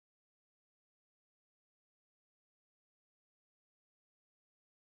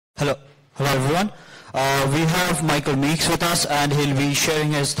Hello everyone. We have Michael Meeks with us, and he'll be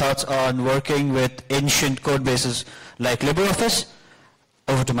sharing his thoughts on working with ancient code bases like LibreOffice.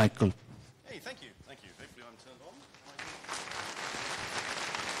 Over to Michael. Hey, thank you. Hopefully I'm turned on.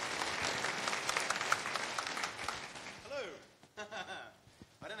 Hello.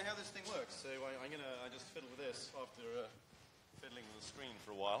 I don't know how this thing works, so I just fiddle with this after fiddling with the screen for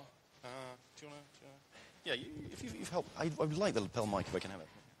a while. Do you want to? Yeah, if you've helped, I would like the lapel mic if I can have it.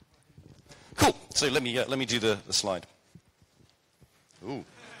 Cool. So let me do the slide. Ooh.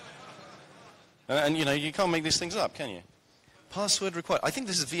 And you can't make these things up, can you? Password required. I think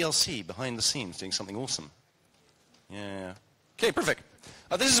this is VLC behind the scenes doing something awesome. Yeah. Okay, perfect.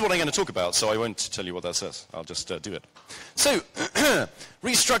 This is what I'm going to talk about, so I won't tell you what that says. I'll just do it. So,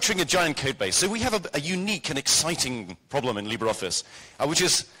 restructuring a giant code base. So we have a unique and exciting problem in LibreOffice, which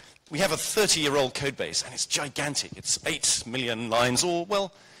is we have a 30-year-old code base, and it's gigantic. It's 8 million lines, or,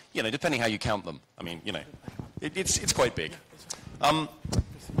 well, depending how you count them. I mean, it's quite big. And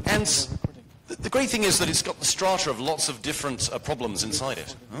the great thing is that it's got the strata of lots of different problems inside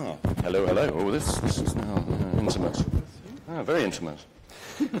it. Oh, hello. Oh, this is now intimate. Oh, very intimate.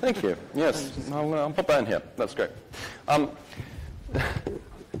 Thank you. Yes, I'll pop that in here. That's great. And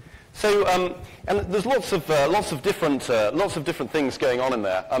there's lots of different things going on in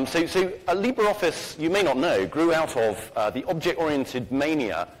there. So LibreOffice, you may not know, grew out of the object-oriented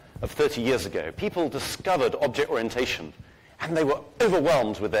mania of 30 years ago. People discovered object orientation, and they were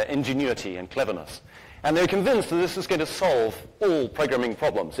overwhelmed with their ingenuity and cleverness. And they were convinced that this was going to solve all programming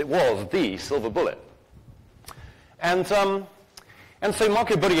problems. It was the silver bullet. And so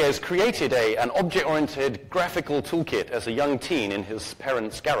Marco Borges created an object-oriented graphical toolkit as a young teen in his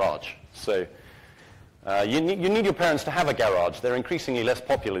parents' garage. So you need your parents to have a garage. They're increasingly less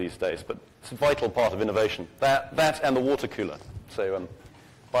popular these days, but it's a vital part of innovation. That and the water cooler. So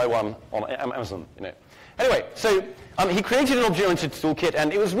buy one on Amazon. Anyway, so he created an object-oriented toolkit,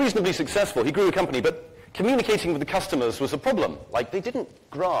 and it was reasonably successful. He grew a company, but communicating with the customers was a problem. Like, they didn't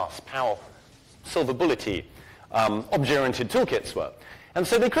grasp how silver bullet-y object-oriented toolkits were. And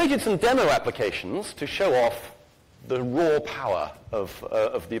so they created some demo applications to show off the raw power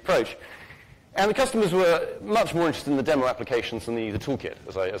of the approach. And the customers were much more interested in the demo applications than the toolkit,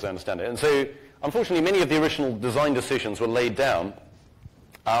 as I understand it. And so, unfortunately, many of the original design decisions were laid down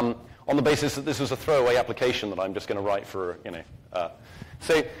on the basis that this was a throwaway application that I'm just going to write for,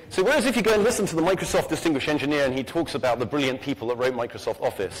 So whereas if you go and listen to the Microsoft Distinguished Engineer, and he talks about the brilliant people that wrote Microsoft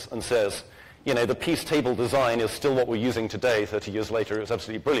Office and says, the piece table design is still what we're using today, 30 years later, it was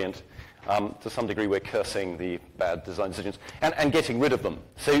absolutely brilliant. To some degree, we're cursing the bad design decisions and getting rid of them.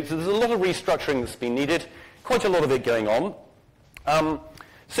 So there's a lot of restructuring that's been needed, quite a lot of it going on.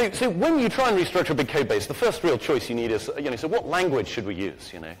 So when you try and restructure a big code base, the first real choice you need is, so what language should we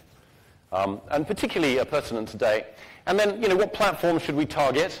use, and particularly pertinent today. And then, what platform should we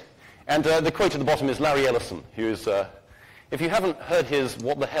target? And the quote at the bottom is Larry Ellison, who is, if you haven't heard his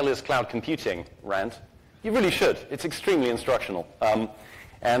 "What the hell is cloud computing" rant, you really should. It's extremely instructional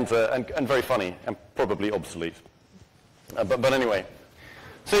and very funny and probably obsolete. But anyway,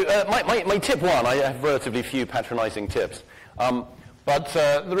 so my tip one, I have relatively few patronizing tips. But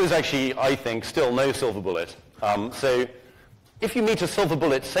there is actually, I think, still no silver bullet. So if you meet a silver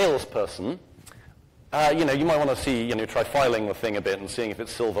bullet salesperson, you might want to see, try filing the thing a bit and seeing if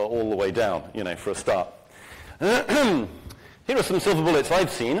it's silver all the way down, for a start. Here are some silver bullets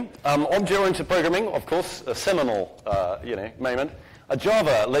I've seen. Object-oriented programming, of course, a seminal, moment.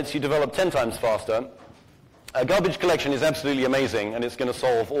 Java lets you develop 10 times faster. Garbage collection is absolutely amazing, and it's going to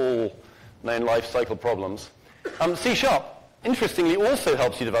solve all known life cycle problems. C#, interestingly, also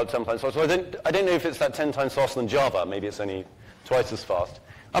helps you develop 10 times faster. So I don't know if it's that 10 times faster than Java. Maybe it's only twice as fast.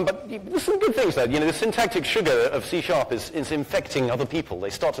 But there's some good things there. The syntactic sugar of C# is infecting other people.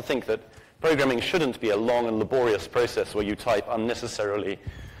 They start to think that programming shouldn't be a long and laborious process where you type unnecessarily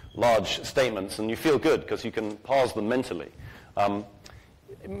large statements, and you feel good because you can parse them mentally.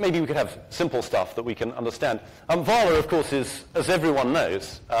 Maybe we could have simple stuff that we can understand. Vala, of course, is, as everyone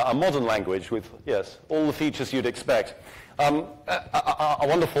knows, a modern language with, yes, all the features you'd expect. A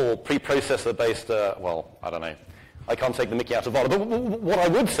wonderful preprocessor-based, well, I don't know. I can't take the mickey out of Vala. But what I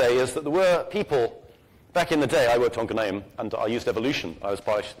would say is that there were people, back in the day, I worked on GNOME, and I used Evolution. I was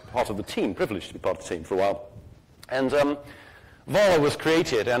part of the team, privileged to be part of the team for a while. And Vala was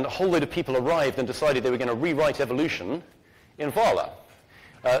created, and a whole load of people arrived and decided they were going to rewrite Evolution in Vala.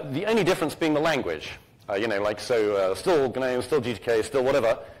 The only difference being the language. Still GNOME, still GTK, still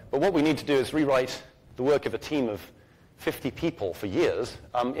whatever. But what we need to do is rewrite the work of a team of 50 people for years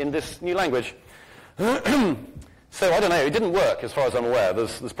in this new language. So I don't know, it didn't work as far as I'm aware.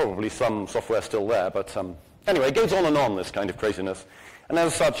 There's probably some software still there, but anyway, it goes on, this kind of craziness. And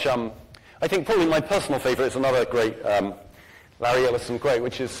as such, I think probably my personal favorite is another great Larry Ellison quote,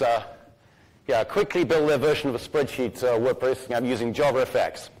 which is, quickly build their version of a spreadsheet word processing app using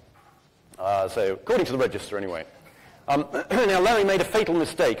JavaFX. So according to the register anyway. Now Larry made a fatal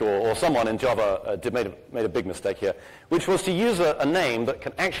mistake, or someone in Java made a big mistake here, which was to use a name that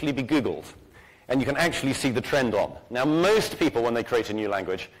can actually be Googled, and you can actually see the trend on. Now most people, when they create a new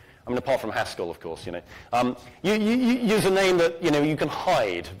language, I mean apart from Haskell of course, you use a name that you can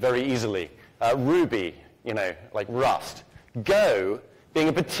hide very easily. Ruby, like Rust. Go being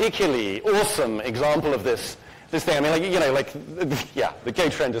a particularly awesome example of this thing. I mean, the Go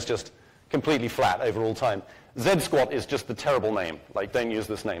trend is just completely flat over all time. Z-Squat is just the terrible name. Like, don't use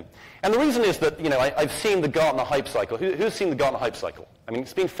this name. And the reason is that, I've seen the Gartner hype cycle. Who's seen the Gartner hype cycle? I mean,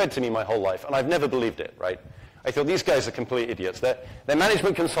 it's been fed to me my whole life, and I've never believed it, right? I thought these guys are complete idiots. They're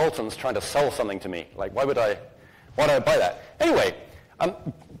management consultants trying to sell something to me. Like, why would I buy that? Anyway,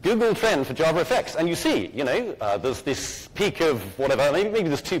 Google trend for JavaFX, and you see, there's this peak of whatever, maybe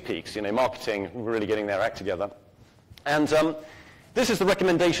there's two peaks, marketing really getting their act together. And this is the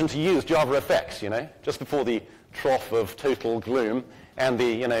recommendation to use JavaFX, just before the trough of total gloom and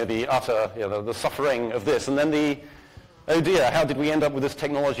the utter, the suffering of this, and then the, oh dear, how did we end up with this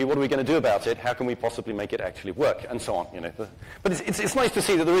technology? What are we going to do about it? How can we possibly make it actually work? And so on, But it's nice to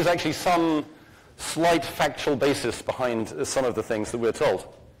see that there is actually some slight factual basis behind some of the things that we're told.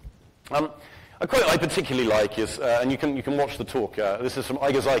 A quote I particularly like is, and you can watch the talk, this is from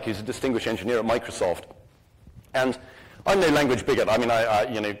Iger Zyk, who's a distinguished engineer at Microsoft. And I'm no language bigot. I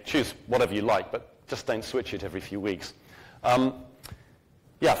mean, choose whatever you like, but just don't switch it every few weeks.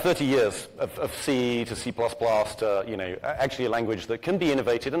 30 years of C to C++ to, actually a language that can be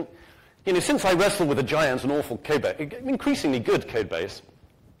innovated. And, since I wrestle with a giant and awful code base, increasingly good code base,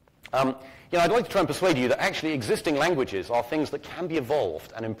 I'd like to try and persuade you that actually existing languages are things that can be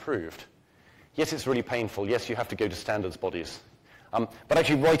evolved and improved. Yes, it's really painful. Yes, you have to go to standards bodies. But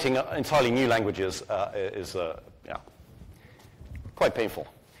actually writing entirely new languages is quite painful.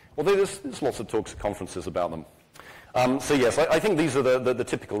 Although there's lots of talks at conferences about them. So yes, I think these are the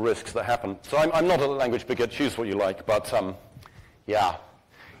typical risks that happen. So I'm not a language bigot, choose what you like, but the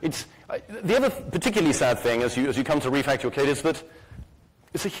other particularly sad thing as you come to refactor your code is that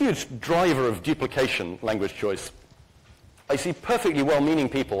it's a huge driver of duplication, language choice. I see perfectly well-meaning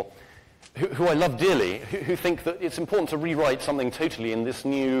people who I love dearly who think that it's important to rewrite something totally in this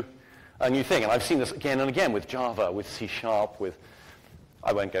new thing. And I've seen this again and again with Java, with C#, with...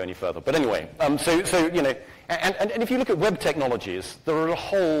 I won't go any further. But anyway, and if you look at web technologies, there are a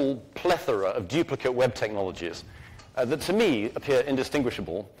whole plethora of duplicate web technologies that to me appear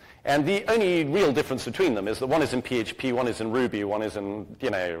indistinguishable. And the only real difference between them is that one is in PHP, one is in Ruby, one is in,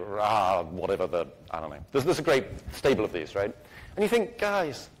 whatever I don't know. There's a great stable of these, right? And you think,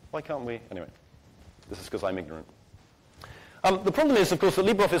 guys, why can't we? Anyway, this is because I'm ignorant. The problem is, of course, that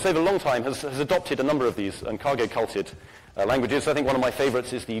LibreOffice over a long time has adopted a number of these and cargo-culted languages. I think one of my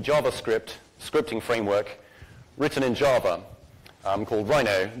favorites is the JavaScript scripting framework written in Java called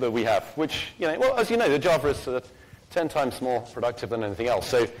Rhino that we have, which, as you know, the Java is 10 times more productive than anything else.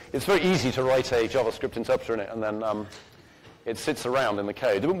 So it's very easy to write a JavaScript interpreter in it, and then it sits around in the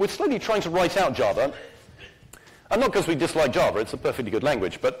code. We're slowly trying to write out Java, and not because we dislike Java, it's a perfectly good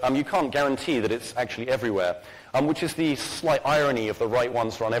language, but you can't guarantee that it's actually everywhere, which is the slight irony of the write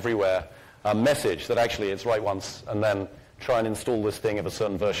once, run everywhere message, that actually it's write once, and then try and install this thing of a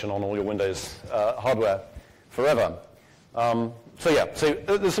certain version on all your Windows hardware forever. So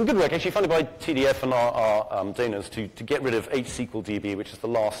there's some good work actually funded by TDF and our donors to get rid of HSQLDB, which is the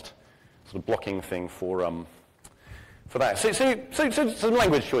last sort of blocking thing for that. So some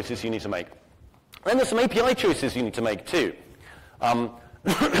language choices you need to make. Then there's some API choices you need to make too.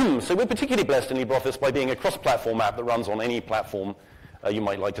 So we're particularly blessed in LibreOffice by being a cross-platform app that runs on any platform you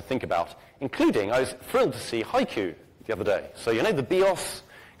might like to think about, including, I was thrilled to see Haiku the other day. So the BIOS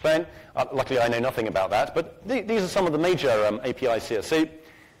client, luckily I know nothing about that, but these are some of the major APIs here. So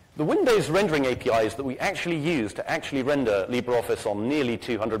the Windows rendering APIs that we actually use to actually render LibreOffice on nearly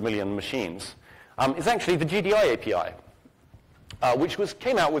 200 million machines is actually the GDI API, which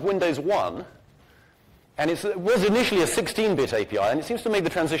came out with Windows 1, and it was initially a 16-bit API, and it seems to make the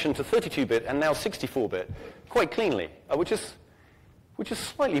transition to 32-bit and now 64-bit quite cleanly, which is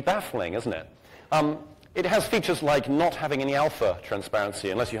slightly baffling, isn't it? It has features like not having any alpha transparency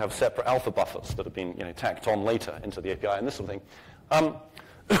unless you have separate alpha buffers that have been tacked on later into the API and this sort of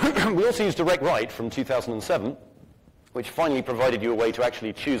thing. We also use Direct Write from 2007, which finally provided you a way to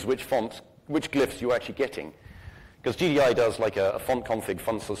actually choose which fonts, which glyphs you're actually getting. Because GDI does like a font config,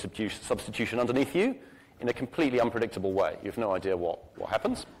 font substitution underneath you in a completely unpredictable way. You have no idea what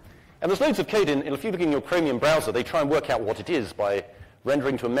happens. And there's loads of code if you look in your Chromium browser, they try and work out what it is by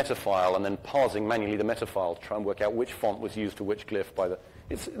rendering to a meta file and then parsing manually the meta file to try and work out which font was used for which glyph.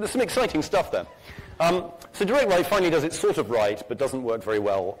 There's some exciting stuff there. So direct write finally does it sort of right, but doesn't work very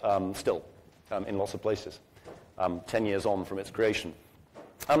well still in lots of places, 10 years on from its creation.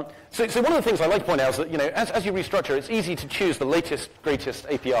 So one of the things I like to point out is that as you restructure, it's easy to choose the latest, greatest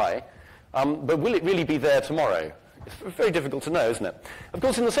API, but will it really be there tomorrow? It's very difficult to know, isn't it? Of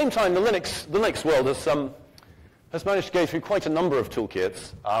course, in the same time, the Linux world has managed to go through quite a number of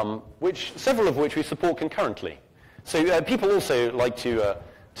toolkits, several of which we support concurrently. So people also like to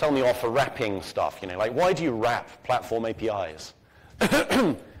tell me off for wrapping stuff. Like, why do you wrap platform APIs?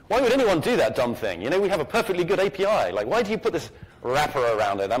 Why would anyone do that dumb thing? We have a perfectly good API. Like, why do you put this wrapper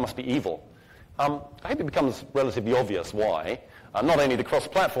around it? That must be evil. I hope it becomes relatively obvious why. Not only the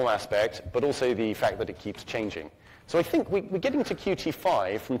cross-platform aspect, but also the fact that it keeps changing. So I think we're getting to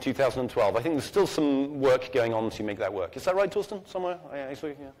Qt5 from 2012. I think there's still some work going on to make that work. Is that right, Torsten? Somewhere?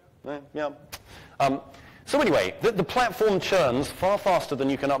 Yeah. So anyway, the platform churns far faster than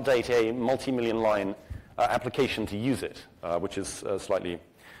you can update a multi-million line application to use it, which is slightly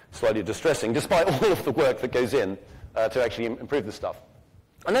distressing, despite all of the work that goes in to actually improve this stuff.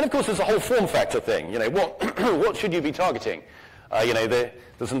 And then, of course, there's a whole form factor thing. What should you be targeting?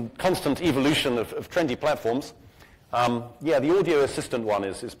 There's a constant evolution of trendy platforms. The audio assistant one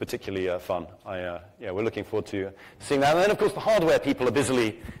is particularly fun. We're looking forward to seeing that. And then, of course, the hardware people are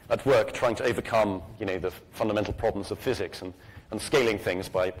busily at work trying to overcome, the fundamental problems of physics and scaling things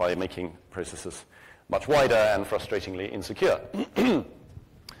by making processors much wider and frustratingly insecure.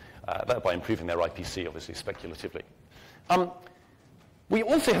 By improving their IPC, obviously, speculatively. We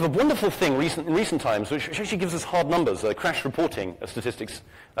also have a wonderful thing in recent times, which actually gives us hard numbers, crash reporting statistics.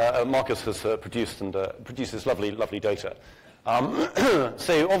 Marcus has produced and produces lovely data.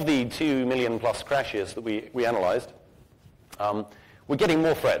 So of the 2 million plus crashes that we analyzed, we're getting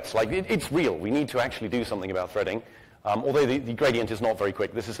more threads. Like, it's real. We need to actually do something about threading. Although the gradient is not very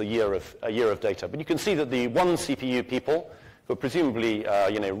quick. This is a year of data. But you can see that the one CPU people, who are presumably, I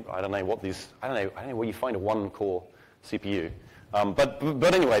don't know where you find a one-core CPU.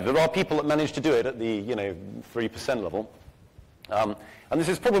 But anyway, there are people that manage to do it at the 3% level. And this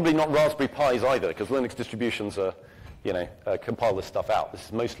is probably not Raspberry Pis either, because Linux distributions compile this stuff out. This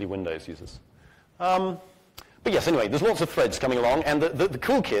is mostly Windows users. But yes, anyway, there's lots of threads coming along, and the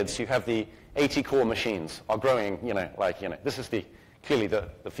cool kids who have the 80-core machines are growing. This is clearly the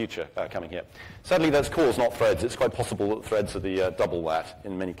future coming here. Sadly, that's cores, not threads. It's quite possible that threads are the double that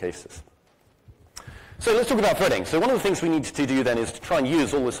in many cases. So let's talk about threading. So one of the things we need to do then is to try and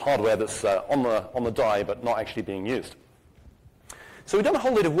use all this hardware that's on the die but not actually being used. So we've done a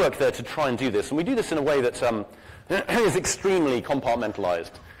whole load of work there to try and do this, and we do this in a way that is extremely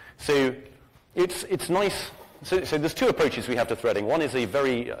compartmentalized. So it's nice. So there's two approaches we have to threading. One is a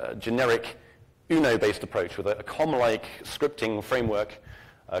very generic UNO-based approach with a COM-like scripting framework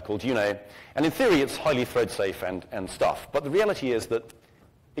called UNO. And in theory, it's highly thread-safe and stuff. But the reality is that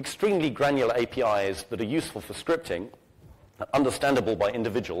extremely granular APIs that are useful for scripting, understandable by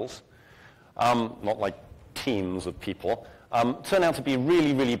individuals, not like teams of people, turn out to be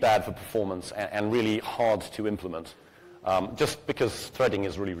really, really bad for performance and really hard to implement, just because threading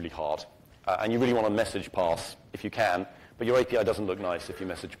is really, really hard. And you really want to message pass if you can, but your API doesn't look nice if you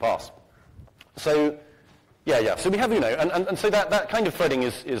message pass. So, so we have UNO, and so that kind of threading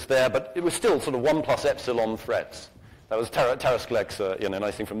is there, but it was still sort of 1 plus epsilon threads. That was Tarasclex,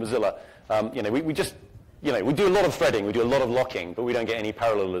 nice thing from Mozilla. We just, we do a lot of threading, we do a lot of locking, but we don't get any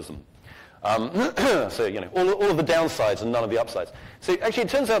parallelism. So, all of the downsides and none of the upsides. So actually, it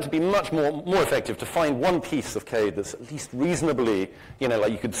turns out to be much more effective to find one piece of code that's at least reasonably,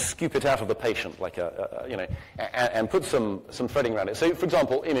 like you could scoop it out of the patient, like and put some threading around it. So, for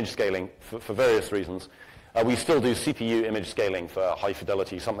example, image scaling for various reasons. We still do CPU image scaling for high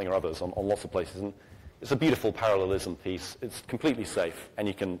fidelity something or others on lots of places, and it's a beautiful parallelism piece. It's completely safe, and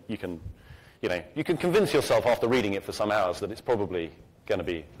you can convince yourself after reading it for some hours that it's probably going to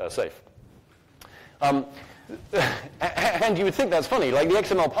be safe. And you would think that's funny, like the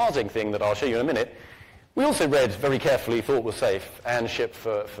XML parsing thing that I'll show you in a minute. We also read very carefully, thought was safe, and shipped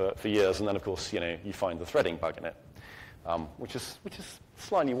for years, and then of course you find the threading bug in it, which is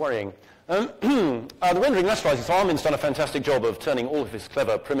slightly worrying. The rendering rasterizing, so Armin's done a fantastic job of turning all of this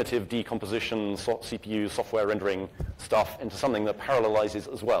clever primitive decomposition, CPU software rendering stuff into something that parallelizes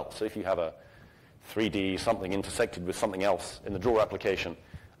as well. So if you have a 3D something intersected with something else in the draw application,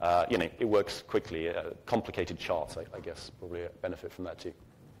 it works quickly. Complicated charts, I guess, probably benefit from that too.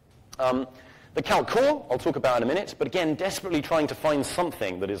 The calc core, I'll talk about in a minute, but again, desperately trying to find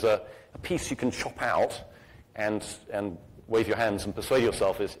something that is a piece you can chop out and wave your hands and persuade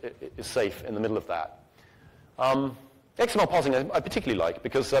yourself is safe in the middle of that. XML parsing I particularly like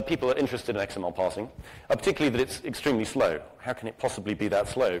because people are interested in XML parsing, particularly that it's extremely slow. How can it possibly be that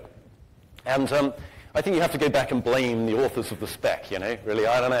slow? And I think you have to go back and blame the authors of the spec, really,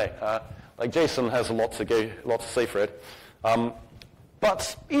 I don't know. Like Jason has a lot to say for it.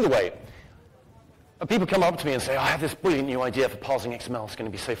 But either way, people come up to me and say, I have this brilliant new idea for parsing XML. It's going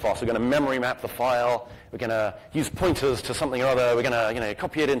to be so fast. We're going to memory map the file. We're going to use pointers to something or other. We're going to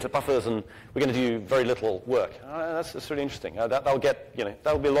copy it into buffers, and we're going to do very little work. That's really interesting. That'll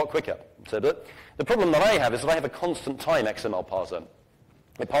be a lot quicker. So the problem that I have is that I have a constant time XML parser.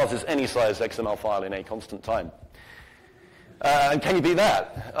 It parses any size XML file in a constant time. And can you beat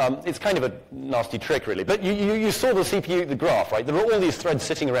that? It's kind of a nasty trick, really. But you saw the CPU, the graph, right? There are all these threads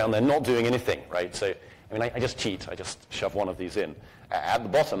sitting around there not doing anything, right? So, I just cheat. I just shove one of these in at the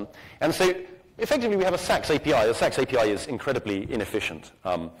bottom. And so, effectively, we have a SAX API. The SAX API is incredibly inefficient.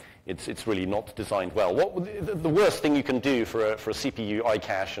 It's really not designed well. The worst thing you can do for a CPU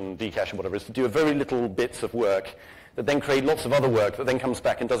iCache and Dcache and whatever is to do a very little bits of work that then create lots of other work that then comes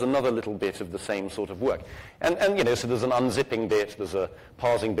back and does another little bit of the same sort of work. And so there's an unzipping bit, there's a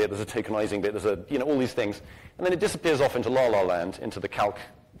parsing bit, there's a tokenizing bit, there's all these things. And then it disappears off into la-la land, into the calc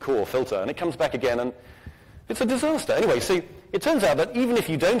core filter, and it comes back again, and it's a disaster. Anyway, so it turns out that even if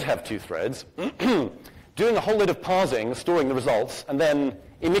you don't have two threads, doing a whole load of parsing, storing the results, and then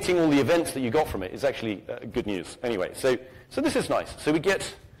emitting all the events that you got from it is actually good news. Anyway, so this is nice. So we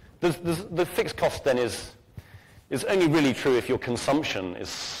get, the fixed cost then is only really true if your consumption is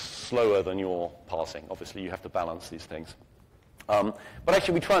slower than your parsing. Obviously, you have to balance these things. But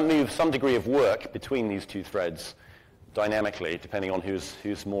actually, we try and move some degree of work between these two threads dynamically, depending on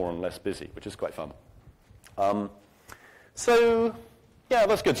who's more and less busy, which is quite fun. So, yeah,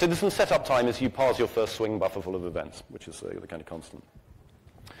 that's good. So there's some setup time as you parse your first swing buffer full of events, which is the kind of constant.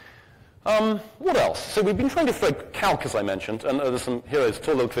 What else? So we've been trying to thread calc, as I mentioned, and there's some heroes,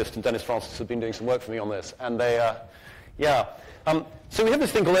 Tor Lilquist and Dennis Francis, have been doing some work for me on this, and they, so we have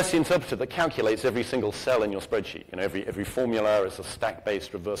this thing called SC Interpreter that calculates every single cell in your spreadsheet. Every formula is a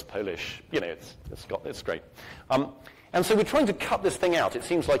stack-based reverse Polish. It's great. And so we're trying to cut this thing out. It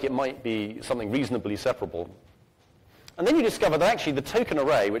seems like it might be something reasonably separable. And then you discover that actually the token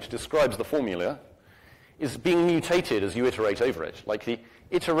array, which describes the formula, is being mutated as you iterate over it. Like the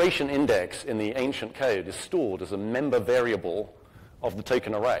iteration index in the ancient code is stored as a member variable of the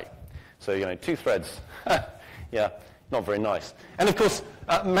token array. So, two threads. Yeah, not very nice. And of course,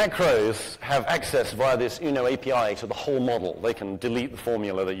 macros have access via this Uno API to the whole model. They can delete the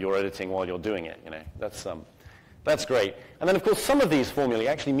formula that you're editing while you're doing it. That's great. And then, of course, some of these formulae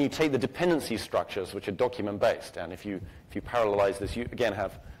actually mutate the dependency structures, which are document-based. And if you parallelize this, you again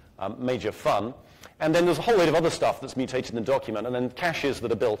have major fun. And then there's a whole load of other stuff that's mutated in the document, and then caches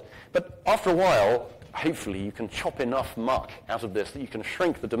that are built. But after a while, hopefully, you can chop enough muck out of this that you can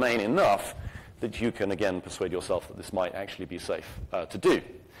shrink the domain enough that you can, again, persuade yourself that this might actually be safe to do.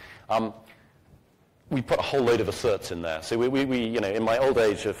 We put a whole load of asserts in there. So we in my old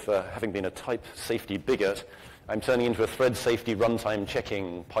age of having been a type safety bigot, I'm turning into a thread safety runtime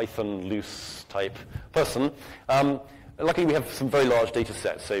checking Python loose type person. Luckily, we have some very large data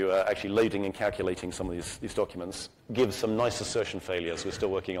sets, so actually loading and calculating some of these documents gives some nice assertion failures. We're still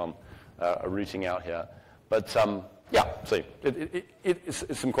working on rooting out here. But yeah, so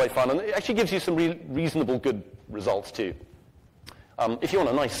it's some quite fun, and it actually gives you some reasonable good results too. If you want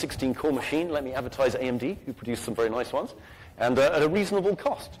a nice 16-core machine, let me advertise AMD, who produce some very nice ones, and at a reasonable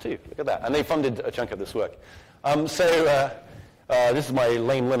cost too. Look at that. And they funded a chunk of this work. This is my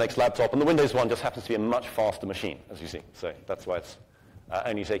lame Linux laptop, and the Windows one just happens to be a much faster machine, as you see. So that's why it's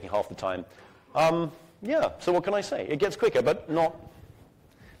only taking half the time. Yeah, so what can I say? It gets quicker, but not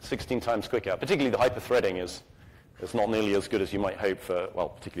 16 times quicker. Particularly the hyper-threading is not nearly as good as you might hope for, well,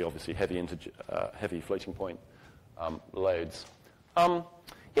 particularly obviously heavy floating point loads.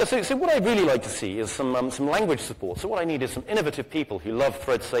 Yeah, so what I'd really like to see is some language support. So what I need is some innovative people who love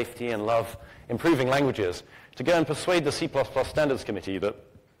thread safety and love improving languages to go and persuade the C++ Standards Committee that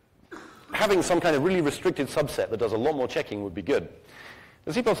having some kind of really restricted subset that does a lot more checking would be good.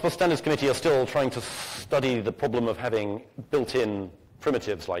 The C++ Standards Committee are still trying to study the problem of having built-in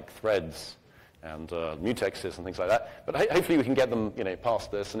primitives like threads and mutexes and things like that. But hopefully we can get them past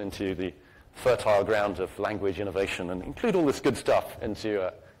this and into the fertile ground of language innovation and include all this good stuff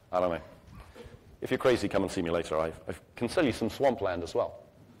into, I don't know. If you're crazy, come and see me later. I can sell you some swampland as well.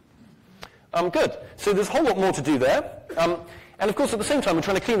 Good. So there's a whole lot more to do there. And of course, at the same time, we're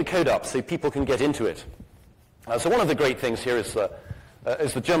trying to clean the code up so people can get into it. So one of the great things here is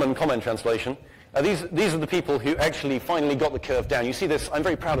the German comment translation. These are the people who actually finally got the curve down. You see this, I'm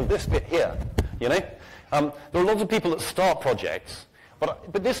very proud of this bit here, you know. There are lots of people that start projects,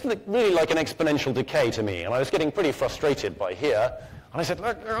 but this looked really like an exponential decay to me, and I was getting pretty frustrated by here. And I said,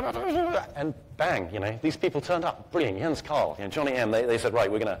 look, and bang, you know, these people turned up. Brilliant, Jens Karl, you know, Johnny M. They said,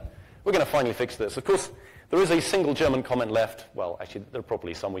 right, we're going to finally fix this. Of course, there is a single German comment left. Well, actually, there are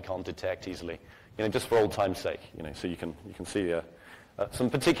probably some we can't detect easily, you know, just for old time's sake, you know, so you can see some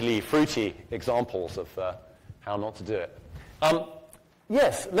particularly fruity examples of how not to do it.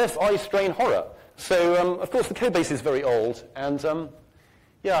 Yes, less eye strain horror. So, of course, the code base is very old, and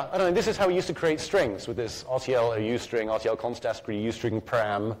yeah, I don't know, this is how we used to create strings with this RTL OU string, RTL const ASCII string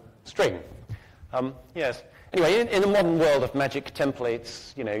param string. Yes. Anyway, in the modern world of magic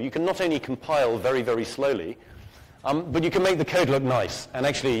templates, you know, you can not only compile very, very slowly, but you can make the code look nice. And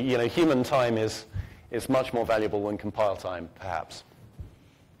actually, you know, human time is much more valuable than compile time, perhaps.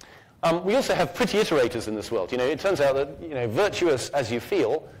 We also have pretty iterators in this world. You know, it turns out that, you know, virtuous as you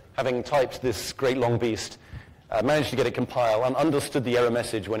feel, having typed this great long beast, managed to get it compile and understood the error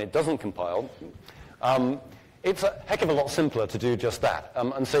message when it doesn't compile. It's a heck of a lot simpler to do just that.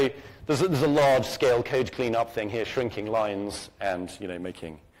 And so there's a large-scale code cleanup thing here, shrinking lines and, you know,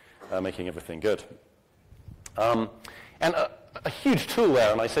 making everything good. And a huge tool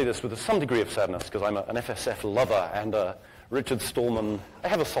there, and I say this with some degree of sadness because I'm an FSF lover and Richard Stallman, I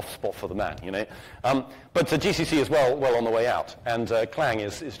have a soft spot for the man, you know. But GCC is well on the way out, and Clang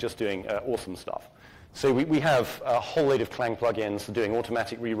is just doing awesome stuff. So we have a whole load of Clang plugins for doing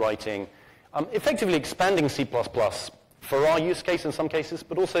automatic rewriting, effectively expanding C++ for our use case in some cases,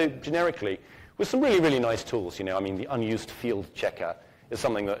 but also generically with some really, really nice tools. You know, I mean, the unused field checker is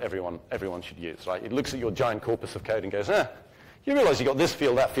something that everyone should use, right? It looks at your giant corpus of code and goes, you realize you got this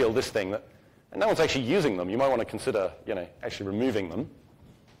field, this thing, and no one's actually using them. You might want to consider, you know, actually removing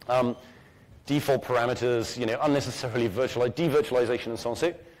them. Default parameters, you know, unnecessarily devirtualization and so on.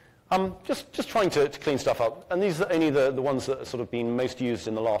 So just trying to clean stuff up. And these are only the ones that have sort of been most used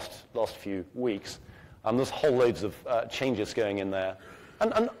in the last few weeks. There's whole loads of changes going in there.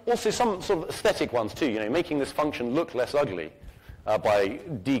 And also some sort of aesthetic ones too, you know, making this function look less ugly by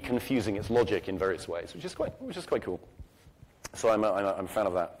deconfusing its logic in various ways, which is quite cool. So I'm a fan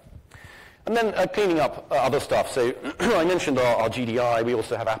of that. And then cleaning up other stuff. So I mentioned our GDI. We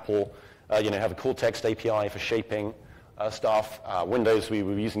also have Apple, you know, have a Cortex API for shaping stuff. Windows, we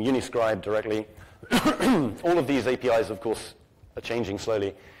were using Uniscribe directly. All of these APIs, of course, are changing slowly.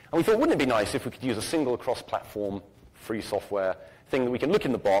 And we thought, wouldn't it be nice if we could use a single cross-platform free software thing that we can look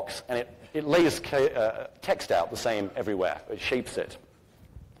in the box, and it lays text out the same everywhere. It shapes it.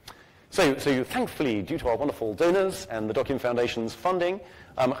 So thankfully, due to our wonderful donors and the Document Foundation's funding,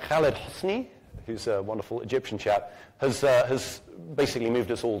 Khaled Hosni, who's a wonderful Egyptian chap, has basically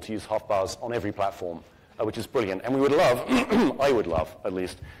moved us all to use half-bars on every platform, which is brilliant. And we would love, I would love at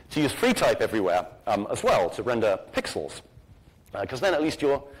least, to use FreeType everywhere as well to render pixels. Because then at least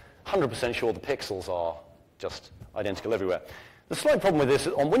you're 100% sure the pixels are just identical everywhere. The slight problem with this,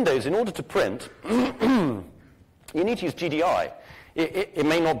 on Windows, in order to print, you need to use GDI. It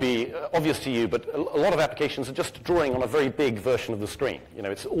may not be obvious to you, but a lot of applications are just drawing on a very big version of the screen. You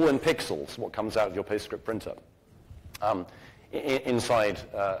know, it's all in pixels, what comes out of your PostScript printer inside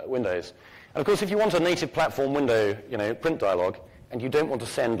Windows. And of course, if you want a native platform window, you know, print dialog, and you don't want to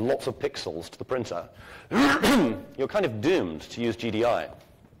send lots of pixels to the printer, you're kind of doomed to use GDI,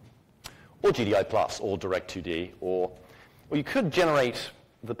 or GDI Plus, or Direct2D, or you could generate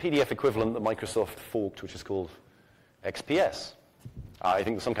the PDF equivalent that Microsoft forked, which is called XPS. I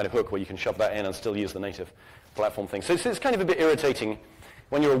think there's some kind of hook where you can shove that in and still use the native platform thing. So it's kind of a bit irritating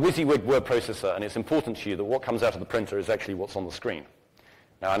when you're a WYSIWYG word processor and it's important to you that what comes out of the printer is actually what's on the screen.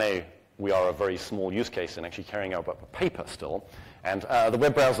 Now, I know we are a very small use case in actually carrying out paper still, and the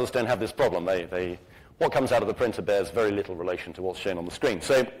web browsers don't have this problem. What comes out of the printer bears very little relation to what's shown on the screen.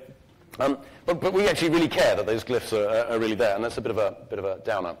 So, but we actually really care that those glyphs are really there, and that's a bit of a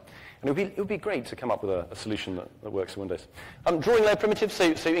downer. And it would be great to come up with a solution that works for Windows. Drawing layer primitives,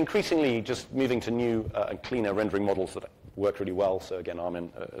 so increasingly just moving to new and cleaner rendering models that work really well. So again,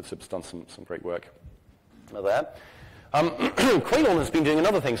 Armin has done some great work there. Quailon has been doing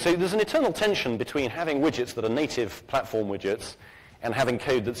another thing. So there's an eternal tension between having widgets that are native platform widgets and having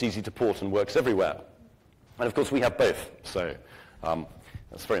code that's easy to port and works everywhere. And of course, we have both. So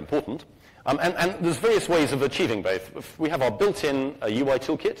that's very important. And there's various ways of achieving both. We have our built-in UI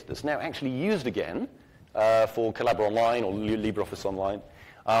toolkit that's now actually used again for Collabora Online or LibreOffice Online.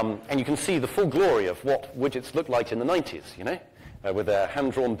 And you can see the full glory of what widgets looked like in the 90s, you know, with their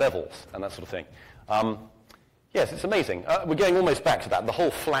hand-drawn bevels and that sort of thing. Yes, it's amazing. We're going almost back to that, the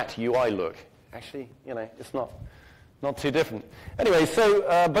whole flat UI look. Actually, you know, it's not too different. Anyway, so,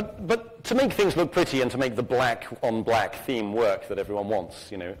 but to make things look pretty and to make the black-on-black theme work that everyone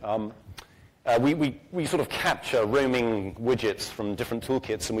wants, you know, we sort of capture roaming widgets from different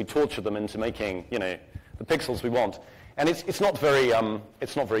toolkits and we torture them into making, you know, the pixels we want. And it's not very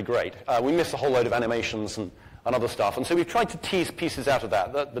great. We miss a whole load of animations and other stuff. And so we've tried to tease pieces out of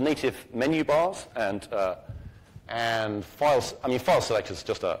that. The native menu bars and files. I mean, file selector is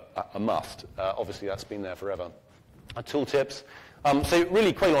just a must. Obviously, that's been there forever. Tooltips. So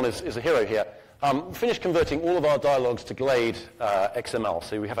really, Quailon is a hero here. Finished converting all of our dialogues to Glade XML.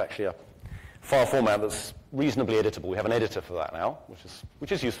 So we have actually a file format that's reasonably editable. We have an editor for that now,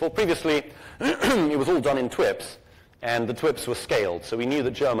 which is useful. Previously, it was all done in TWIPs, and the TWIPs were scaled. So we knew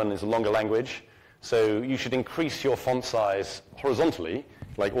that German is a longer language, so you should increase your font size horizontally,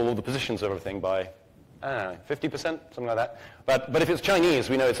 like all of the positions of everything, by 50%, something like that. But if it's Chinese,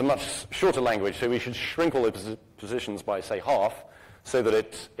 we know it's a much shorter language, so we should shrink all the positions by, say, half, so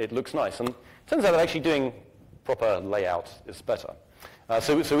that it looks nice. And it turns out that actually doing proper layout is better.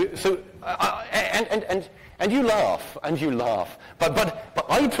 And you laugh, but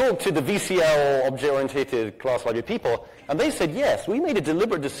I talked to the VCL object-oriented class library people, and they said, yes, we made a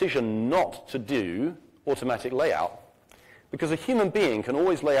deliberate decision not to do automatic layout, because a human being can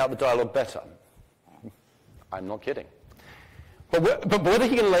always lay out the dialogue better. I'm not kidding. But whether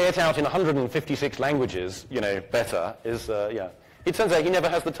he can lay it out in 156 languages, you know, better is, yeah. It turns out he never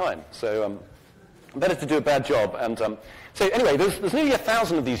has the time, so better to do a bad job. And so anyway, there's nearly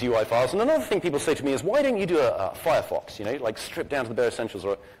 1,000 of these UI files. And another thing people say to me is, why don't you do a Firefox, you know, like strip down to the bare essentials,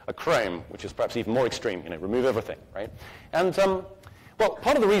 or a Chrome, which is perhaps even more extreme, you know, remove everything, right? And well,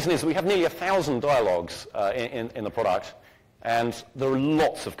 part of the reason is that we have nearly 1,000 dialogues in the product, and there are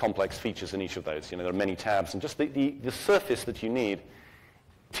lots of complex features in each of those. You know, there are many tabs, and just the surface that you need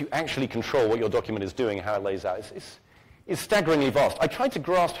to actually control what your document is doing and how it lays out is staggeringly vast. I tried to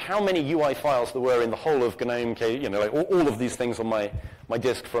grasp how many UI files there were in the whole of GNOME, you know, like all of these things on my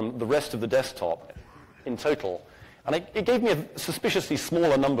disk from the rest of the desktop in total. And it gave me a suspiciously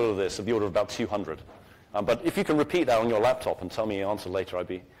smaller number of this, of the order of about 200. But if you can repeat that on your laptop and tell me the answer later, I'd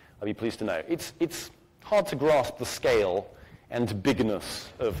be pleased to know. It's hard to grasp the scale and bigness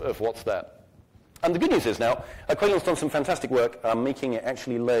of what's there. And the good news is now, Quailon's done some fantastic work making it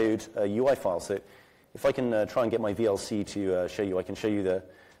actually load UI files. So if I can try and get my VLC to show you, I can show you the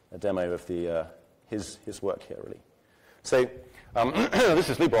demo of his work here, really. So this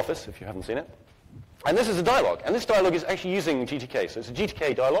is LibreOffice, if you haven't seen it. And this is a dialogue. And this dialogue is actually using GTK. So it's a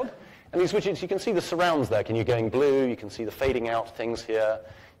GTK dialogue. And these widgets, you can see the surrounds there. Can you going blue? You can see the fading out things here.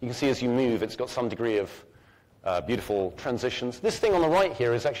 You can see as you move, it's got some degree of beautiful transitions. This thing on the right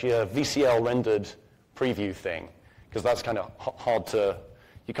here is actually a VCL rendered preview thing, because that's kind of hard to,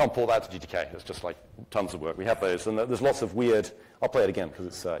 you can't port that to GTK. It's just like tons of work. We have those, and there's lots of weird, I'll play it again because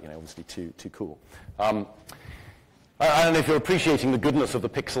it's you know, obviously too cool. I don't know if you're appreciating the goodness of the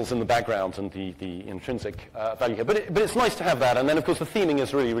pixels in the background and the intrinsic value here, but it's nice to have that. And then of course the theming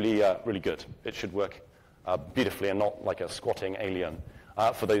is really good. It should work beautifully and not like a squatting alien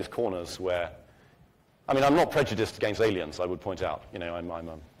for those corners where, I mean, I'm not prejudiced against aliens, I would point out. You know,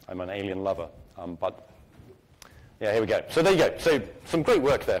 I'm an alien lover. But yeah, here we go. So there you go. So some great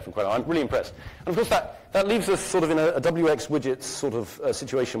work there from Quailon. I'm really impressed. And of course that leaves us sort of in a WX widgets sort of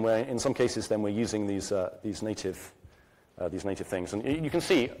situation where in some cases then we're using these native things. And you can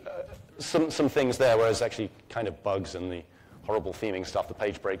see some things there where there's actually kind of bugs and the horrible theming stuff. The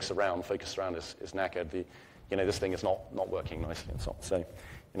page breaks around, focus around is knackered. You know, this thing is not working nicely and so on. So,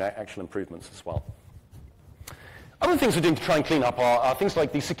 you know, actual improvements as well. Other things we're doing to try and clean up are things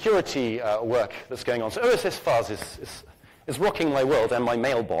like the security work that's going on. So OSS Fuzz is rocking my world and my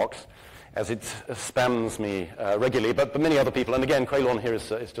mailbox as it spams me regularly, but many other people. And again, Quailon here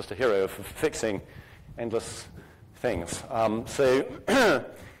is just a hero for fixing endless things. So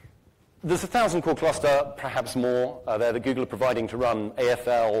there's a 1,000-core cluster, perhaps more, there that Google are providing to run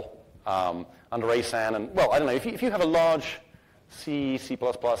AFL under ASAN. And, well, I don't know, if you have a large C, C++,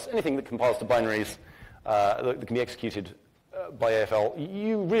 anything that compiles to binaries, that can be executed by AFL,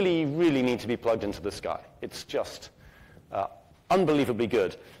 you really need to be plugged into this guy. It's just unbelievably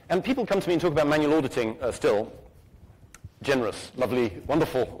good. And people come to me and talk about manual auditing still. Generous, lovely,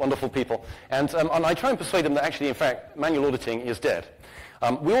 wonderful people. And I try and persuade them that actually, in fact, manual auditing is dead.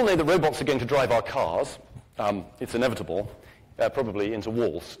 We all know that robots are going to drive our cars. It's inevitable. probably into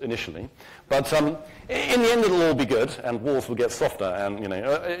walls initially. But in the end, it'll all be good, and walls will get softer, and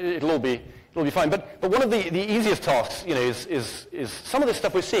it'll all be fine. But one of the easiest tasks, is some of this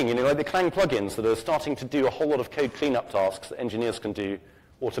stuff we're seeing, like the Clang plugins that are starting to do a whole lot of code cleanup tasks that engineers can do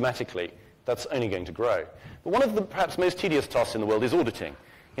automatically. That's only going to grow. But one of the perhaps most tedious tasks in the world is auditing.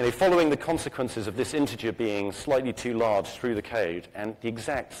 Following the consequences of this integer being slightly too large through the code and the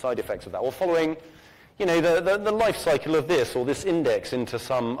exact side effects of that, or following the life cycle of this or this index into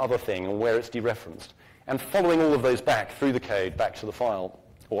some other thing and where it's dereferenced, and following all of those back through the code, back to the file,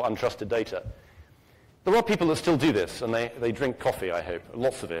 or untrusted data. There are people that still do this, and they drink coffee, I hope,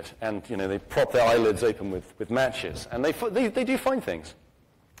 lots of it, and they prop their eyelids open with matches, and they do find things.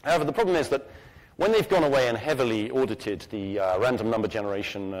 However, the problem is that when they've gone away and heavily audited the random number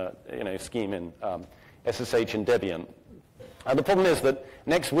generation scheme in SSH and Debian, the problem is that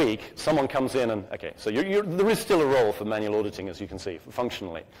next week someone comes in and, so there is still a role for manual auditing, as you can see,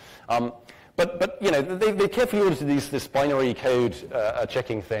 functionally. But they carefully audited this binary code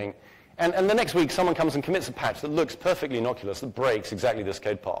checking thing, and the next week someone comes and commits a patch that looks perfectly innocuous, that breaks exactly this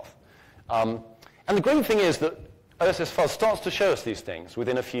code path. And the great thing is that OSS Fuzz starts to show us these things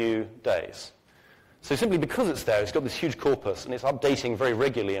within a few days. So simply because it's there, it's got this huge corpus, and it's updating very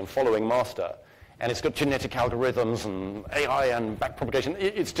regularly and following master. And it's got genetic algorithms and AI and backpropagation.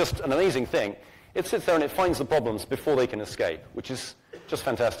 It's just an amazing thing. It sits there and it finds the problems before they can escape, which is just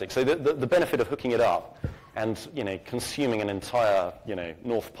fantastic. So the benefit of hooking it up and consuming an entire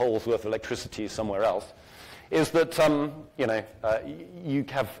North Pole's worth of electricity somewhere else is that you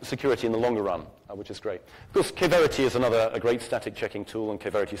have security in the longer run, which is great. Of course, Kverity is a great static checking tool, and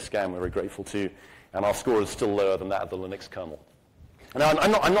Kverity Scan we're very grateful to, and our score is still lower than that of the Linux kernel. Now,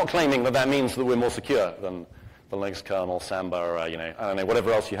 I'm not claiming that means that we're more secure than the Linux kernel, Samba, or I don't know,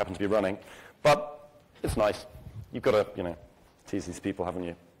 whatever else you happen to be running, but it's nice. You've got to tease these people, haven't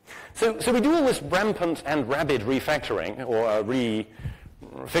you? So we do all this rampant and rabid refactoring, or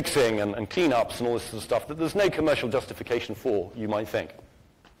fixing and cleanups and all this sort of stuff that there's no commercial justification for, you might think.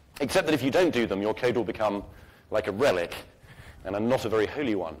 Except that if you don't do them, your code will become like a relic, and not a very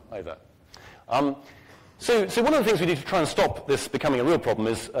holy one either. So one of the things we do to try and stop this becoming a real problem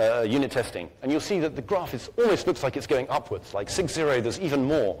is unit testing. And you'll see that the graph almost looks like it's going upwards. Like 6.0, there's even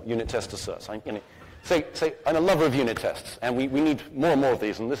more unit test asserts. So I'm a lover of unit tests, and we need more and more of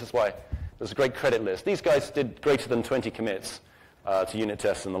these, and this is why there's a great credit list. These guys did greater than 20 commits to unit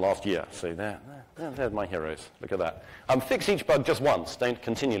tests in the last year. So they're my heroes. Look at that. Fix each bug just once. Don't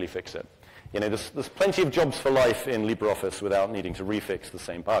continually fix it. There's plenty of jobs for life in LibreOffice without needing to refix the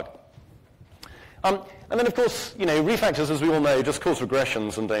same bug. And then, of course, refactors, as we all know, just cause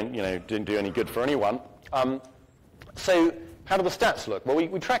regressions and don't do any good for anyone. So how do the stats look? Well,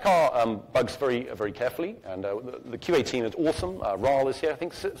 we track our bugs very, very carefully, and the QA team is awesome. Raal is here. I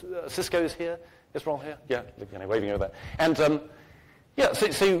think Cisco is here. Is Raal here? Yeah, waving over there. And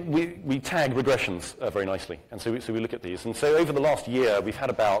so we tag regressions very nicely, and so we look at these. And so over the last year, we've had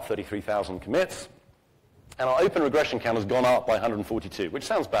about 33,000 commits, and our open regression count has gone up by 142, which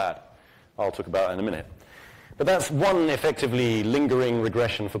sounds bad. I'll talk about it in a minute. But that's one effectively lingering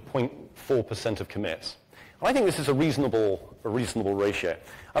regression for 0.4% of commits. And I think this is a reasonable ratio.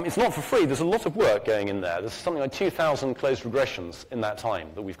 It's not for free. There's a lot of work going in there. There's something like 2,000 closed regressions in that time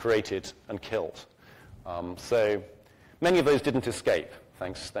that we've created and killed. So many of those didn't escape.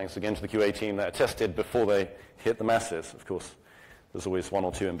 Thanks again to the QA team. They're tested before they hit the masses. Of course, there's always one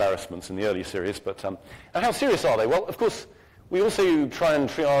or two embarrassments in the early series. But and how serious are they? Well, of course, we also try and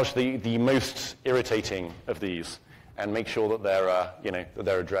triage the most irritating of these and make sure that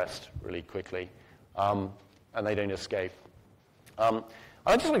they're addressed really quickly and they don't escape.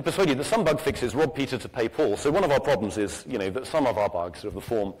 I'd just like to persuade you that some bug fixes rob Peter to pay Paul. So one of our problems is that some of our bugs, sort of the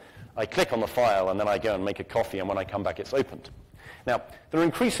form, I click on the file and then I go and make a coffee, and when I come back it's opened. Now, there are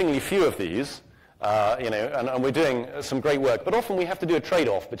increasingly few of these, and we're doing some great work, but often we have to do a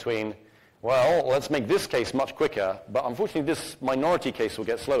trade-off between, well, let's make this case much quicker, but unfortunately this minority case will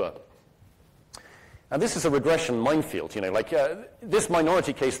get slower. And this is a regression minefield, this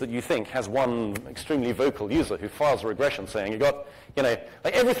minority case that you think has one extremely vocal user who files a regression saying,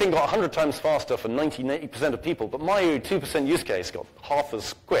 everything got 100 times faster for 90% of people, but my 2% use case got half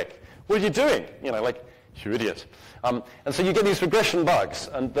as quick. What are you doing? You idiot. And so you get these regression bugs,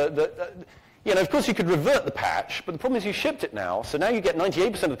 and of course you could revert the patch, but the problem is you shipped it now, so now you get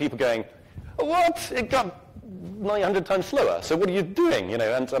 98% of the people going, what? It got 900 times slower, so what are you doing?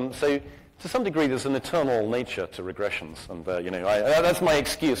 So to some degree there's an eternal nature to regressions, and that's my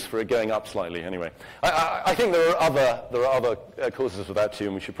excuse for it going up slightly anyway. I think there are other causes of that too,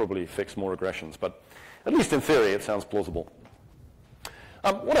 and we should probably fix more regressions, but at least in theory it sounds plausible.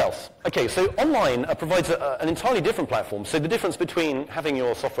 What else? Okay, so online provides an entirely different platform. So the difference between having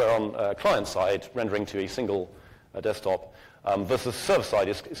your software on client side, rendering to a single desktop, versus server side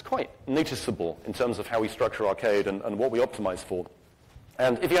is quite noticeable in terms of how we structure our code and what we optimize for.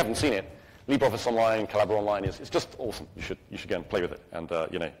 And if you haven't seen it, LibreOffice Online, Collabora Online is just awesome. You should go and play with it and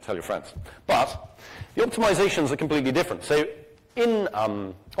tell your friends. But the optimizations are completely different. So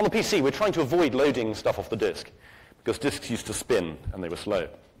on the PC, we're trying to avoid loading stuff off the disk because disks used to spin and they were slow.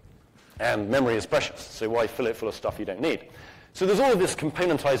 And memory is precious, so why fill it full of stuff you don't need? So there's all of this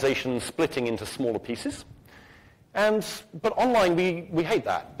componentization splitting into smaller pieces. But online, we hate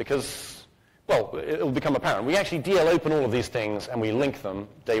that because, well, it'll become apparent. We actually DL open all of these things and we link them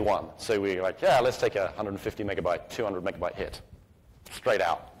day one. So we're like, yeah, let's take a 150 megabyte, 200 megabyte hit, straight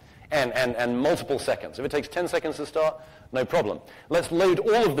out. And multiple seconds. If it takes 10 seconds to start, no problem. Let's load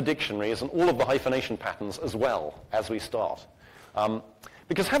all of the dictionaries and all of the hyphenation patterns as well as we start.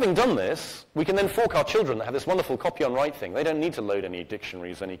 Because having done this, we can then fork our children that have this wonderful copy on write thing. They don't need to load any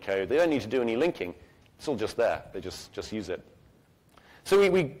dictionaries, any code. They don't need to do any linking. It's all just there. They just use it. So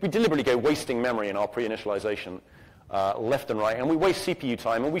we deliberately go wasting memory in our pre-initialization left and right, and we waste CPU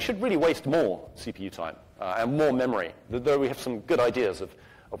time, and we should really waste more CPU time and more memory, though we have some good ideas of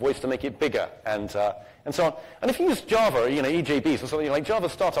ways to make it bigger and so on. And if you use Java, EJBs or something like Java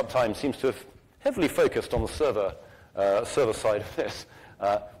startup time seems to have heavily focused on the server side of this,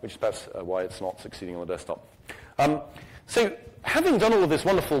 which is perhaps why it's not succeeding on the desktop. So having done all of this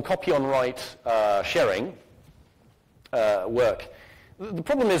wonderful copy on write sharing work, the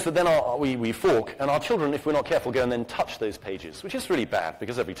problem is that then we fork, and our children, if we're not careful, go and then touch those pages, which is really bad,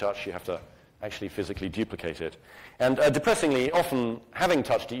 because every touch you have to actually physically duplicate it. And depressingly, often having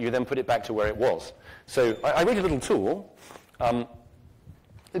touched it, you then put it back to where it was. So I wrote a little tool.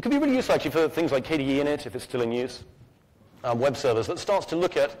 It could be really useful actually for things like KDE Init, if it's still in use, web servers, that starts to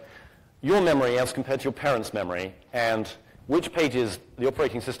look at your memory as compared to your parents' memory, and which pages the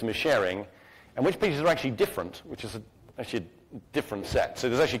operating system is sharing, and which pages are actually different, which is actually a different set. So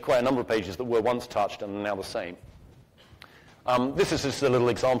there's actually quite a number of pages that were once touched and are now the same. This is just a little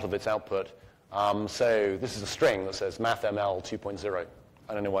example of its output. So this is a string that says mathml 2.0.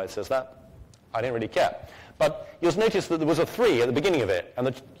 I don't know why it says that. I don't really care. But you'll notice that there was a 3 at the beginning of it, and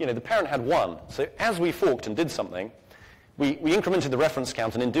the parent had 1. So as we forked and did something, we incremented the reference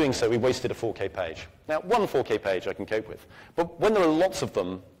count, and in doing so, we wasted a 4K page. Now, one 4K page I can cope with. But when there are lots of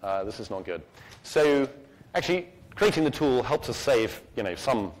them, this is not good. So actually, creating the tool helps us save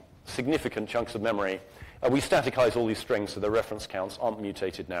some significant chunks of memory. We staticize all these strings so the reference counts aren't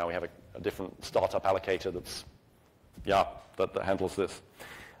mutated now. We have a different startup allocator that handles this,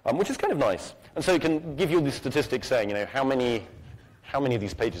 which is kind of nice. And so it can give you all these statistics saying, how many of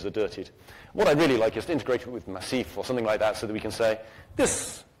these pages are dirtied. What I really like is to integrate it with Massif or something like that so that we can say,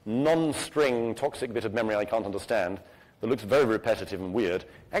 this non-string toxic bit of memory I can't understand that looks very repetitive and weird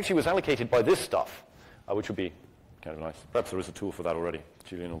actually was allocated by this stuff, which would be kind of nice. Perhaps there is a tool for that already.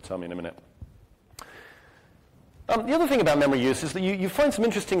 Julian will tell me in a minute. The other thing about memory use is that you find some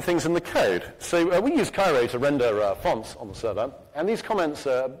interesting things in the code. So we use Cairo to render fonts on the server, and these comments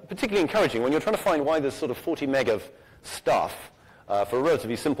are particularly encouraging when you're trying to find why there's sort of 40 meg of stuff for a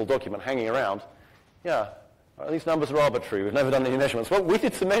relatively simple document hanging around. Yeah, these numbers are arbitrary. We've never done any measurements. Well, we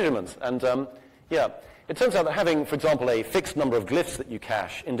did some measurements, and it turns out that having, for example, a fixed number of glyphs that you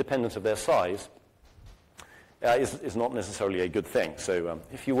cache independent of their size is not necessarily a good thing. So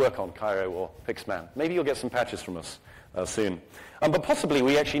if you work on Cairo or Pixman, maybe you'll get some patches from us soon. But possibly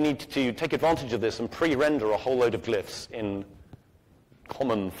we actually need to take advantage of this and pre-render a whole load of glyphs in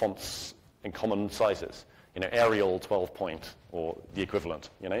common fonts, in common sizes. Arial 12 point or the equivalent,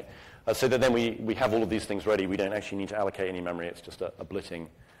 so that then we have all of these things ready. We don't actually need to allocate any memory. It's just a blitting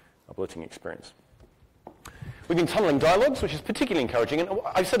experience. We've been tunneling dialogues, which is particularly encouraging. And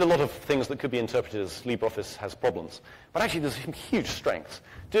I've said a lot of things that could be interpreted as LibreOffice has problems. But actually, there's some huge strengths.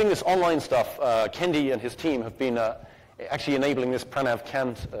 Doing this online stuff, Kendi and his team have been actually enabling this. Pranav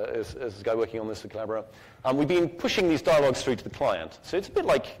Kant is the guy working on this at Collabora. We've been pushing these dialogues through to the client. So it's a bit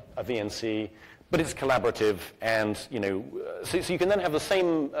like a VNC, but it's collaborative. And so you can then have the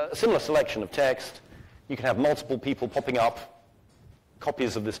similar selection of text. You can have multiple people popping up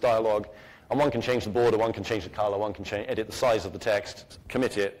copies of this dialogue. And one can change the border, one can change the color, one can edit the size of the text,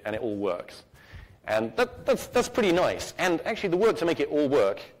 commit it, and it all works. And that's pretty nice. And actually, the work to make it all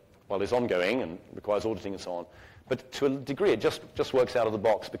work, is ongoing and requires auditing and so on. But to a degree, it just works out of the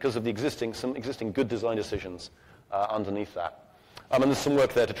box because of some existing good design decisions underneath that. And there's some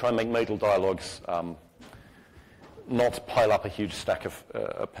work there to try and make modal dialogues not pile up a huge stack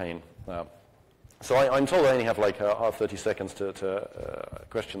of pain. So I'm told I only have like 30 seconds to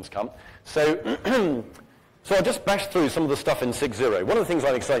questions come. So, so I'll just bash through some of the stuff in 6.0. One of the things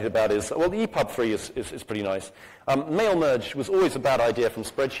I'm excited about is, well, the EPUB 3 is pretty nice. Mail merge was always a bad idea from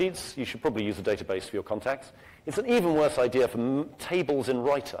spreadsheets. You should probably use a database for your contacts. It's an even worse idea for tables in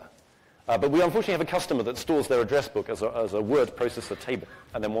Writer. But we unfortunately have a customer that stores their address book as a word processor table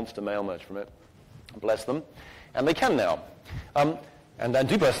and then wants to mail merge from it. Bless them. And they can now. And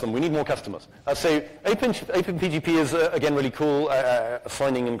do bless them. We need more customers. So OpenPGP is, again, really cool.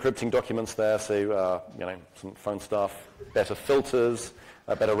 Signing and encrypting documents there. So, some fun stuff. Better filters.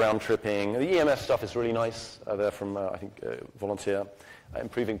 Better round tripping. The EMS stuff is really nice. There from, I think, Volunteer.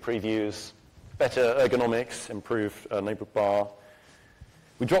 Improving previews. Better ergonomics. Improved notebook bar.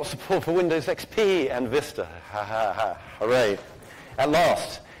 We dropped support for Windows XP and Vista. Ha ha ha. Hooray. At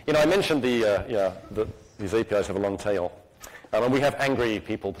last. I mentioned these APIs have a long tail. And we have angry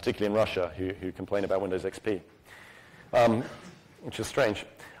people, particularly in Russia, who complain about Windows XP, which is strange.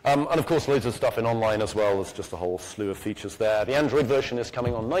 And of course, loads of stuff in online as well. There's just a whole slew of features there. The Android version is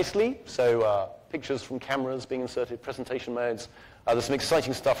coming on nicely. So pictures from cameras being inserted, presentation modes. There's some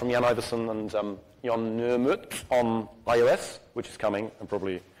exciting stuff from Jan Iversen and Jan Nurmut on iOS, which is coming, and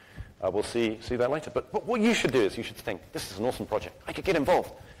probably we'll see that later. But what you should do is you should think, this is an awesome project. I could get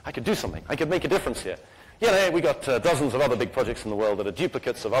involved. I could do something. I could make a difference here. We got dozens of other big projects in the world that are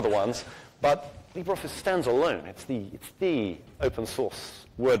duplicates of other ones, but LibreOffice stands alone. It's the open source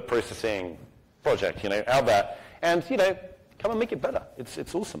word processing project, out there. And, come and make it better.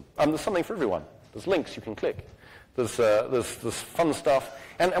 It's awesome. There's something for everyone. There's links you can click. There's fun stuff.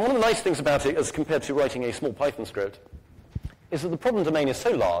 And one of the nice things about it, as compared to writing a small Python script, is that the problem domain is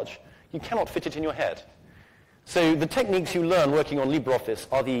so large, you cannot fit it in your head. So the techniques you learn working on LibreOffice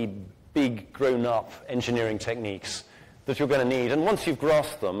are the big, grown-up engineering techniques that you're going to need. And once you've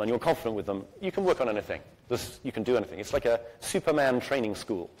grasped them and you're confident with them, you can work on anything. You can do anything. It's like a Superman training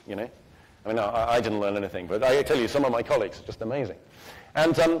school, I mean, I didn't learn anything, but I tell you, some of my colleagues are just amazing.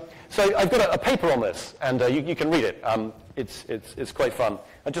 And so I've got a paper on this, and you can read it. It's quite fun.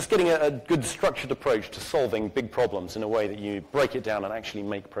 And just getting a good structured approach to solving big problems in a way that you break it down and actually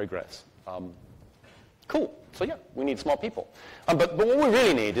make progress. Cool. So yeah, we need smart people. But what we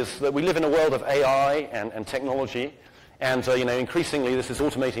really need is that we live in a world of AI and technology, and increasingly this is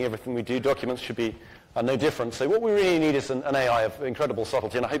automating everything we do. Documents should be no different. So what we really need is an AI of incredible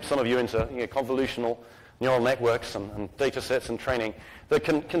subtlety, and I hope some of you are into convolutional neural networks and data sets and training that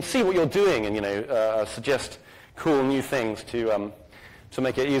can see what you're doing and suggest cool new things to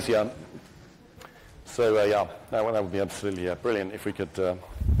make it easier. So that would be absolutely brilliant if we could go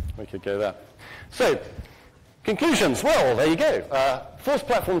there. So conclusions. Well, there you go. Forced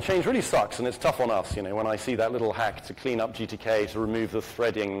platform change really sucks, and it's tough on us. When I see that little hack to clean up GTK to remove the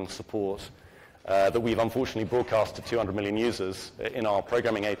threading support that we've unfortunately broadcast to 200 million users in our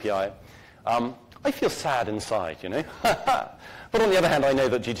programming API. I feel sad inside, But on the other hand, I know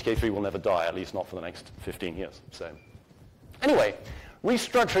that GTK3 will never die, at least not for the next 15 years. So anyway,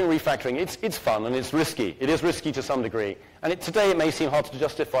 restructuring, refactoring, it's fun and it's risky. It is risky to some degree. And today it may seem hard to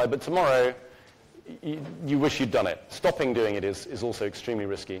justify, but tomorrow you wish you'd done it. Stopping doing it is also extremely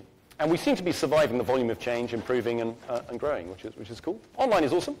risky. And we seem to be surviving the volume of change, improving and growing, which is cool. Online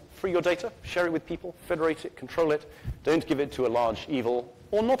is awesome. Free your data, share it with people, federate it, control it. Don't give it to a large evil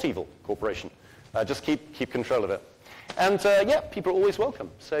or not evil corporation. Just keep control of it. And people are always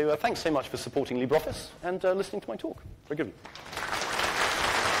welcome. So thanks so much for supporting LibreOffice and listening to my talk. Very good.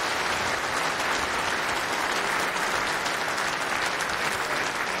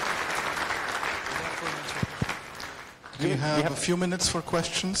 Do you have a few minutes for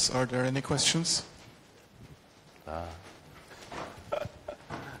questions? Are there any questions?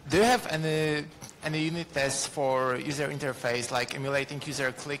 Do you have any unit tests for user interface, like emulating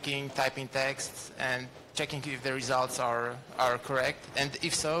user clicking, typing text, and checking if the results are correct? And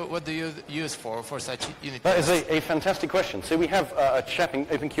if so, what do you use for such unit tests? That is a fantastic question. So we have a chap in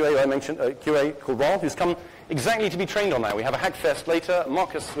OpenQA, I mentioned, a QA called Ral, who's come exactly to be trained on that. We have a Hackfest later.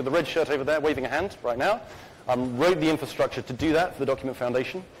 Marcus with the red shirt over there, waving a hand right now. Wrote the infrastructure to do that for the Document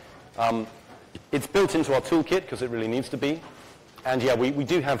Foundation. It's built into our toolkit because it really needs to be. And yeah, we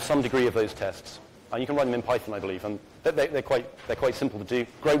do have some degree of those tests. You can run them in Python, I believe, and they're quite simple to do.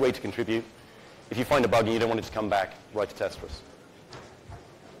 Great way to contribute. If you find a bug and you don't want it to come back, write a test for us.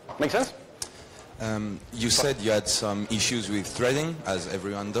 Make sense? You said you had some issues with threading, as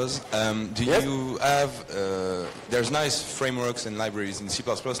everyone does. Do Yes. you have, there's nice frameworks and libraries in C++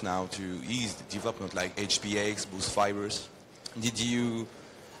 now to ease development, like HPX, Boost Fibers. Did you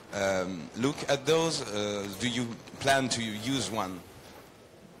look at those? Do you plan to use one?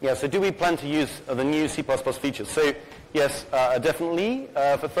 Yeah, so do we plan to use the new C++ features? So yes, definitely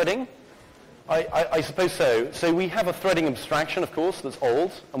for threading. I suppose so. So we have a threading abstraction, of course, that's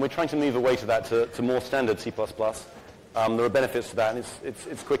old, and we're trying to move away to that to more standard C++. There are benefits to that, and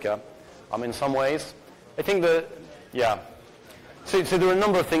it's quicker in some ways. I think that, yeah. So there are a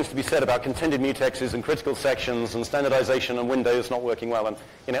number of things to be said about contended mutexes and critical sections and standardization and Windows not working well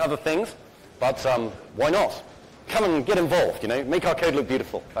and other things. But why not? Come and get involved, make our code look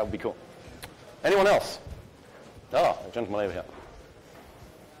beautiful. That would be cool. Anyone else? A gentleman over here.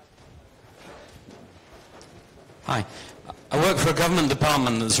 Hi. I work for a government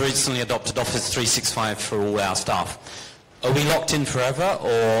department that's recently adopted Office 365 for all our staff. Are we locked in forever,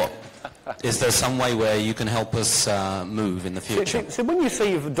 or is there some way where you can help us move in the future? So when you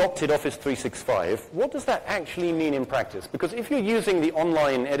say you've adopted Office 365, what does that actually mean in practice? Because if you're using the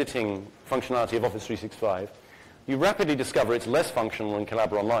online editing functionality of Office 365, you rapidly discover it's less functional than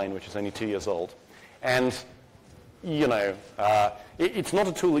Collabora Online, which is only 2 years old. And, it's not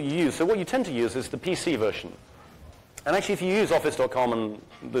a tool that you use. So what you tend to use is the PC version. And actually, if you use Office.com and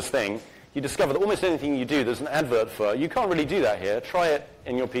this thing, you discover that almost anything you do, there's an advert for. You can't really do that here. Try it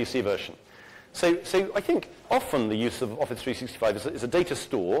in your PC version. So I think often the use of Office 365 is a data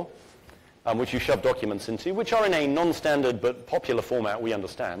store, which you shove documents into, which are in a non-standard but popular format, we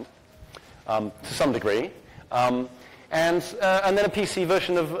understand, to some degree. And then a PC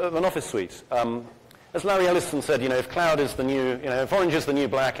version of an Office suite. As Larry Ellison said, if cloud is the new, if orange is the new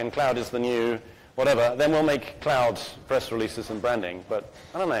black and cloud is the new whatever, then we'll make cloud press releases and branding. But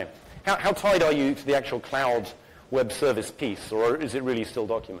I don't know. How tied are you to the actual cloud web service piece, or is it really still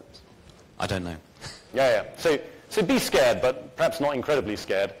documents? I don't know. Yeah. So be scared, but perhaps not incredibly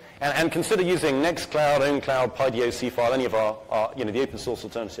scared. And consider using Nextcloud, OwnCloud, PyDOC file, any of our the open source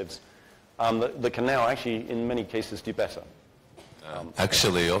alternatives that can now actually, in many cases, do better.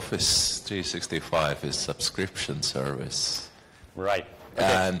 Actually, Office 365 is subscription service. Right. Okay.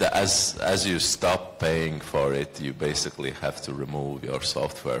 And as you stop paying for it, you basically have to remove your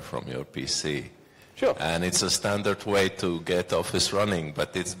software from your PC. Sure. And it's a standard way to get Office running,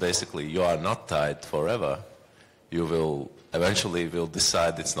 but it's basically you are not tied forever. You will eventually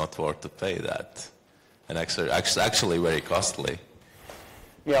decide it's not worth to pay that. And actually very costly.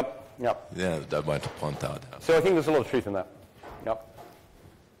 Yep. Yeah, I want to point out. So I think there's a lot of truth in that. Yep.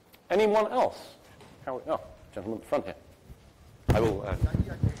 Anyone else? Gentleman at the front here. I will.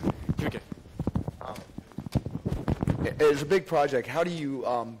 Okay. It's a big project. How do you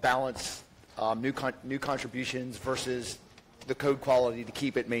balance new contributions versus the code quality to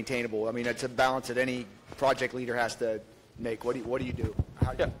keep it maintainable? I mean, it's a balance that any project leader has to make. What do you do?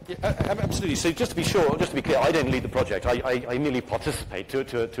 Absolutely. So just to be sure, just to be clear, I don't lead the project. I merely participate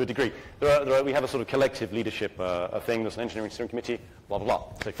to a degree. We have a sort of collective leadership thing. There's an engineering steering committee. Blah blah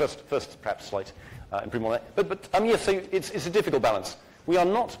blah. So first perhaps slight improvement on that. But yes, so it's a difficult balance. We are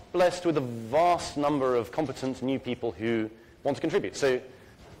not blessed with a vast number of competent new people who want to contribute. So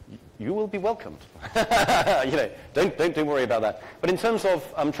you will be welcomed. Don't worry about that. But in terms of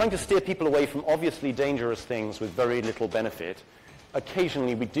trying to steer people away from obviously dangerous things with very little benefit,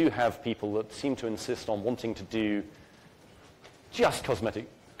 occasionally we do have people that seem to insist on wanting to do just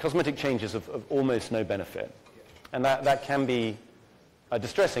cosmetic changes of almost no benefit. And that can be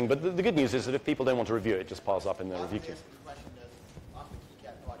distressing. But the good news is that if people don't want to review it, it just piles up in their review queue. I'm the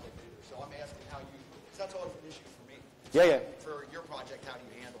KeyCat project leader, so I'm asking how you, because that's always an issue for me. Yeah. For your project, how do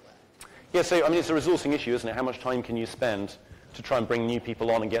you handle that? Yeah, so I mean, it's a resourcing issue, isn't it? How much time can you spend to try and bring new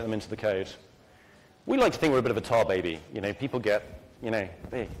people on and get them into the code? We like to think we're a bit of a tar baby. People get,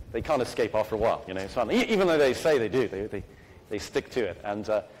 they can't escape after a while. So even though they say they do, they stick to it. And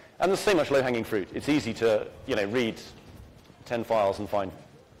there's so much low-hanging fruit. It's easy to, read 10 files and find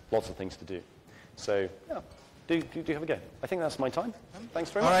lots of things to do. So, yeah, do have a go. I think that's my time. Thanks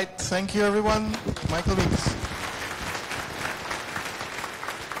very much. All right, thank you, everyone. Michael Meeks.